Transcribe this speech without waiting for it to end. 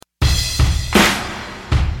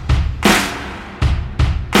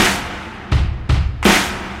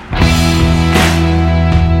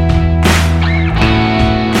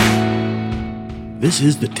This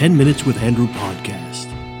is the 10 Minutes with Andrew podcast.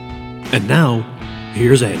 And now,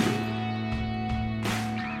 here's Andrew.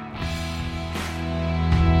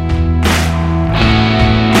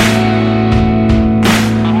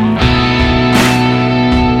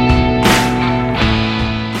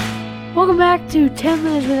 Welcome back to 10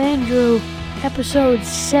 Minutes with Andrew, episode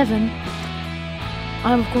 7.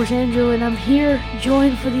 I'm, of course, Andrew, and I'm here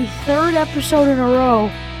joined for the third episode in a row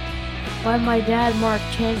by my dad, Mark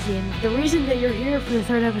Chansey. And the reason that you're here for the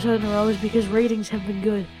third episode in a row is because ratings have been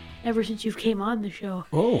good ever since you've came on the show.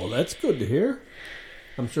 Oh, that's good to hear.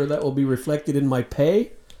 I'm sure that will be reflected in my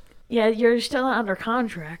pay. Yeah, you're still not under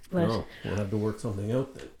contract, but Oh, we'll have to work something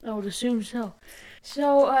out then. I would assume so.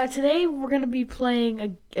 So today we're going to be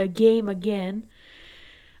playing a game again.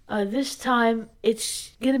 This time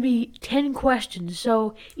it's going to be 10 questions.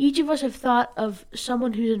 So each of us have thought of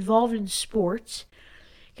someone who's involved in sports.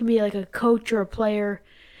 It can be like a coach or a player.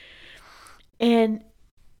 And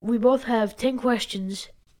we both have 10 questions.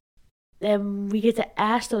 And we get to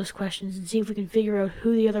ask those questions and see if we can figure out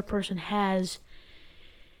who the other person has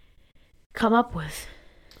come up with.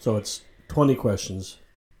 So it's 20 questions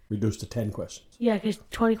reduced to 10 questions. Yeah, because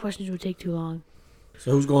 20 questions would take too long.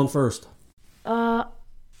 So who's going first? I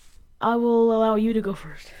will allow you to go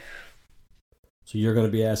first. So you're going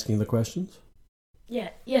to be asking the questions?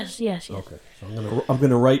 Yeah. Yes. Okay. So I'm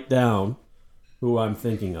going to write down who I'm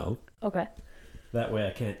thinking of. Okay. That way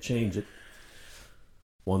I can't change it.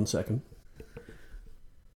 1 second.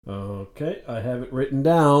 Okay, I have it written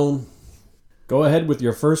down. Go ahead with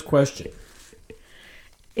your first question.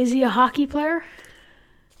 Is he a hockey player?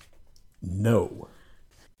 No.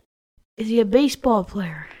 Is he a baseball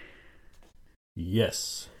player?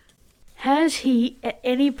 Yes. Has he, at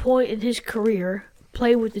any point in his career,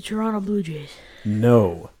 played with the Toronto Blue Jays?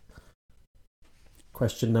 No.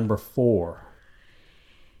 Question number 4.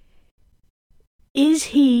 Is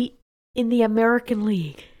he in the American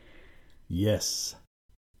League? Yes.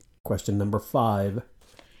 Question number 5.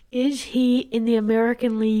 Is he in the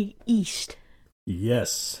American League East?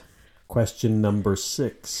 Yes. Question number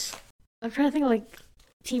 6. I'm trying to think of like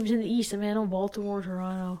teams in the East. I mean, I know Baltimore,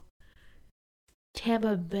 Toronto,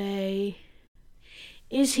 Tampa Bay.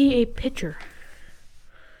 Is he a pitcher?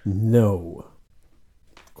 No.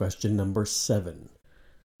 Question number 7.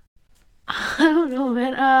 I don't know,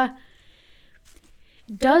 man.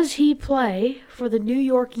 Does he play for the New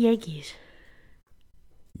York Yankees?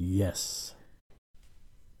 Yes.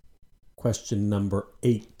 Question number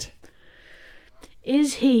 8.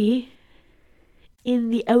 Is he in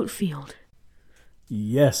the outfield?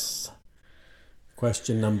 Yes.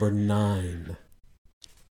 Question number 9.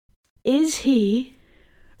 Is he,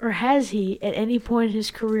 or has he, at any point in his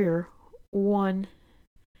career, won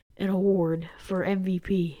an award for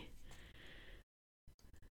MVP?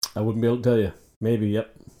 I wouldn't be able to tell you. Maybe,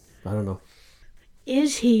 yep. I don't know.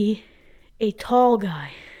 Is he a tall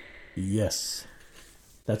guy? Yes.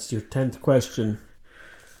 That's your 10th question.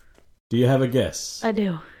 Do you have a guess? I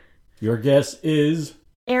do. Your guess is...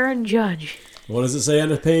 Aaron Judge. What does it say on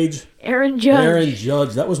the page? Aaron Judge. Aaron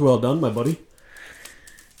Judge. That was well done, my buddy.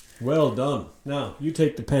 Well done. Now, you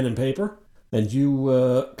take the pen and paper, and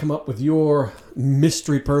you come up with your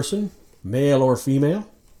mystery person, male or female.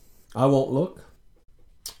 I won't look.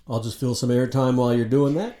 I'll just fill some airtime while you're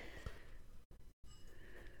doing that.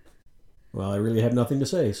 Well, I really have nothing to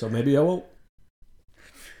say, so maybe I won't.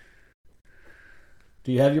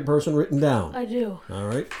 Do you have your person written down? I do. All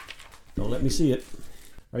right. Don't let me see it.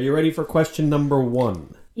 Are you ready for question number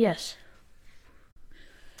 1? Yes.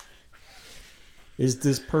 Is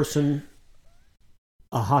this person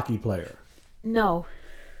a hockey player? No.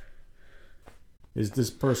 Is this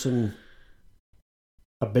person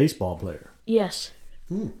a baseball player? Yes.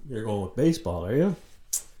 You're going with baseball, are you?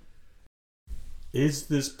 Is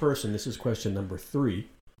this person, this is question number 3,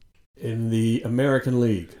 in the American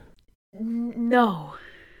League? No.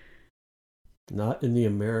 Not in the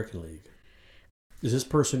American League. Is this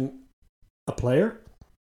person a player?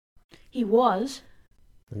 He was.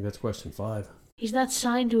 I think that's question 5. He's not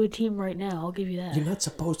signed to a team right now, I'll give you that. You're not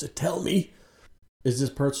supposed to tell me. Is this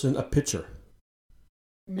person a pitcher?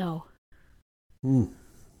 No.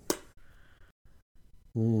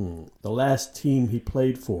 The last team he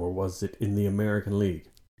played for, was it in the American League?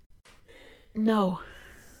 No.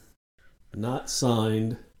 Not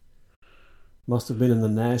signed. Must have been in the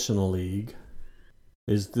National League.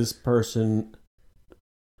 Is this person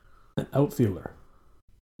an outfielder?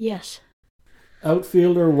 Yes.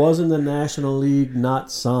 Outfielder was in the National League,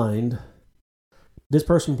 not signed. This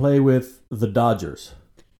person play with the Dodgers?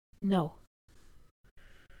 No.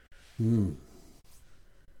 Did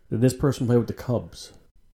this person play with the Cubs?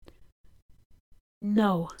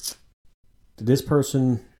 No. Did this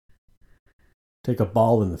person take a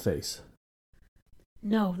ball in the face?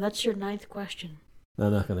 No, that's your 9th question.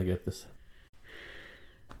 I'm not going to get this.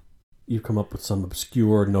 You come up with some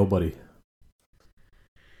obscure nobody.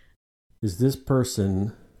 Is this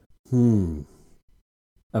person,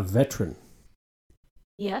 a veteran?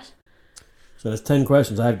 Yes. So that's 10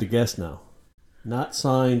 questions. I have to guess now. Not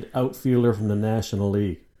signed outfielder from the National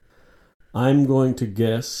League. I'm going to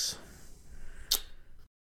guess.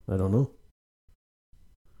 I don't know.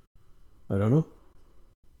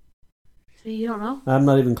 So you don't know? I'm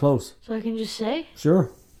not even close. So I can just say?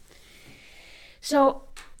 Sure. So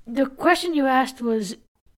the question you asked was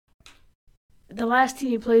the last team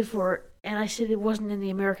he played for, and I said it wasn't in the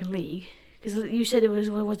American League. Because you said it was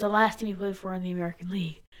the last team he played for in the American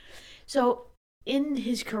League. So in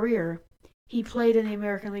his career, he played in the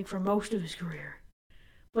American League for most of his career.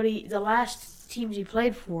 But the last teams he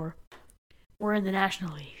played for were in the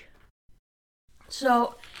National League.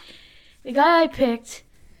 So the guy I picked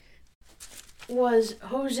was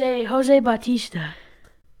Jose Bautista.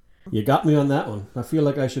 You got me on that one. I feel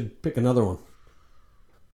like I should pick another one.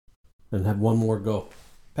 And have one more go.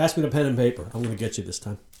 Pass me the pen and paper. I'm going to get you this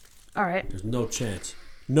time. All right. There's no chance.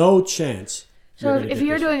 No chance. So if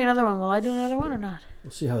you're doing another one, will I do another one or not?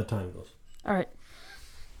 We'll see how the time goes. All right.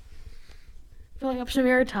 Filling up some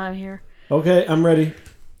air time here. Okay, I'm ready.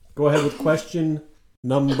 Go ahead with question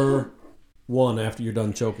number 1 after you're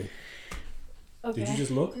done choking. Okay. Did you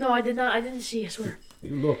just look? No, I did not. I didn't see, I swear.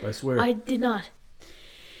 You look, I swear. I did not.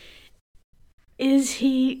 Is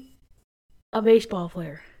he a baseball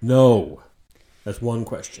player? No. That's one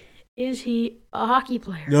question. Is he a hockey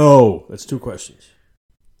player? No. That's 2 questions.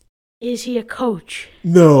 Is he a coach?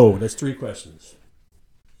 No. That's 3 questions.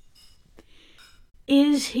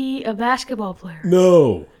 Is he a basketball player?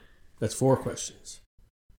 No. That's 4 questions.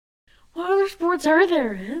 What other sports are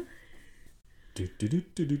there, man?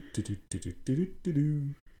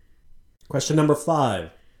 Question number 5.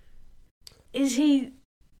 Is he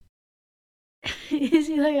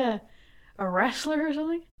like a wrestler or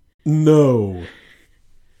something? No.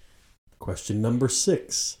 Question number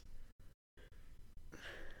 6.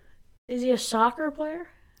 Is he a soccer player?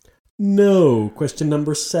 No. Question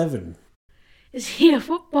number 7. Is he a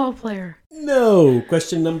football player? No.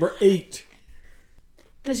 Question number 8.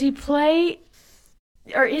 Does he play,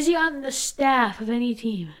 or is he on the staff of any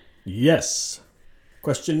team? Yes.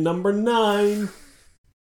 Question number 9.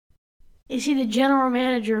 Is he the general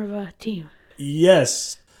manager of a team?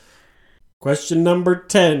 Yes. Question number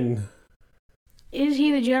 10. Is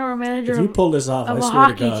he the general manager If you pull this off, of I a swear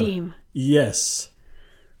hockey to God. team? Yes.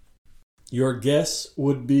 Your guess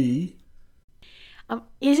would be...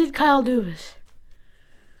 Is it Kyle Dubas?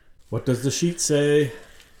 What does the sheet say?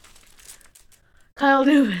 Kyle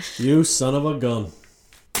Dubas. You son of a gun.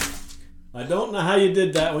 I don't know how you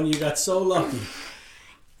did that when you got so lucky.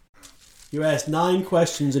 You asked 9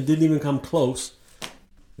 questions and didn't even come close.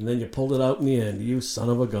 And then you pulled it out in the end. You son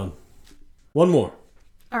of a gun. One more.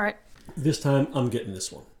 All right. This time, I'm getting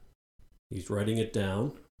this one. He's writing it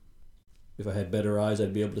down. If I had better eyes,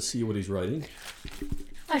 I'd be able to see what he's writing.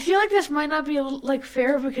 I feel like this might not be like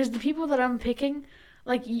fair because the people that I'm picking,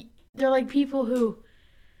 like they're like people who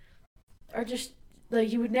are just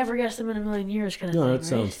like you would never guess them in a million years kind of thing. No, that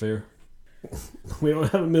sounds fair. We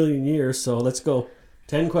don't have a million years, so let's go.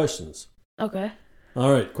 10 questions. Okay.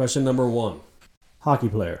 All right, question number 1. Hockey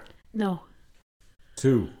player. No.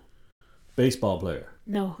 2. Baseball player.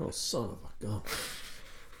 No. Oh, son of a gun.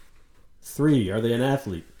 3. Are they an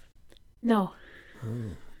athlete? No.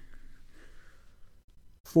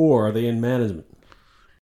 4. Are they in management?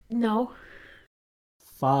 No.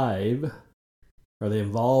 5. Are they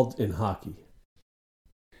involved in hockey?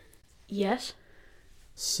 Yes.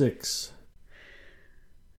 6.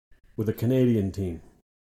 With a Canadian team?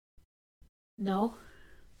 No.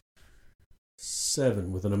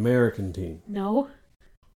 7. With an American team? No.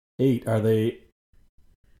 8. Are they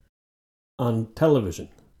on television?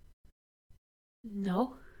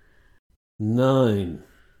 No. 9.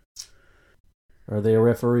 Are they a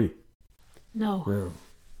referee? No. No.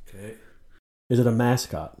 Okay. Is it a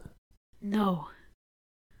mascot? No.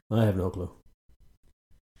 I have no clue.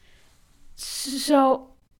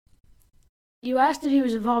 So, you asked if he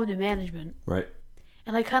was involved in management, Right.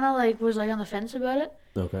 and I kind of was on the fence about it.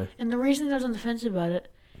 Okay. And the reason I was on the fence about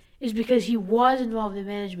it is because he was involved in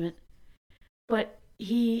management, but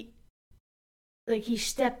he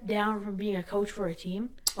stepped down from being a coach for a team.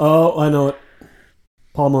 Oh, I know it.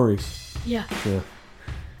 Paul Maurice. Yeah. Yeah.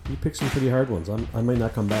 You picked some pretty hard ones. I might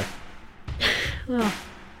not come back. Well,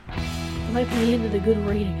 it might be into the good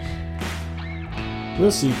ratings.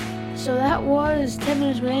 We'll see. So that was 10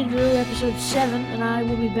 Minutes with Andrew, episode 7, and I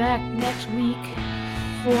will be back next week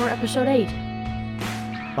for episode 8.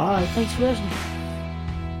 Bye. Thanks for listening.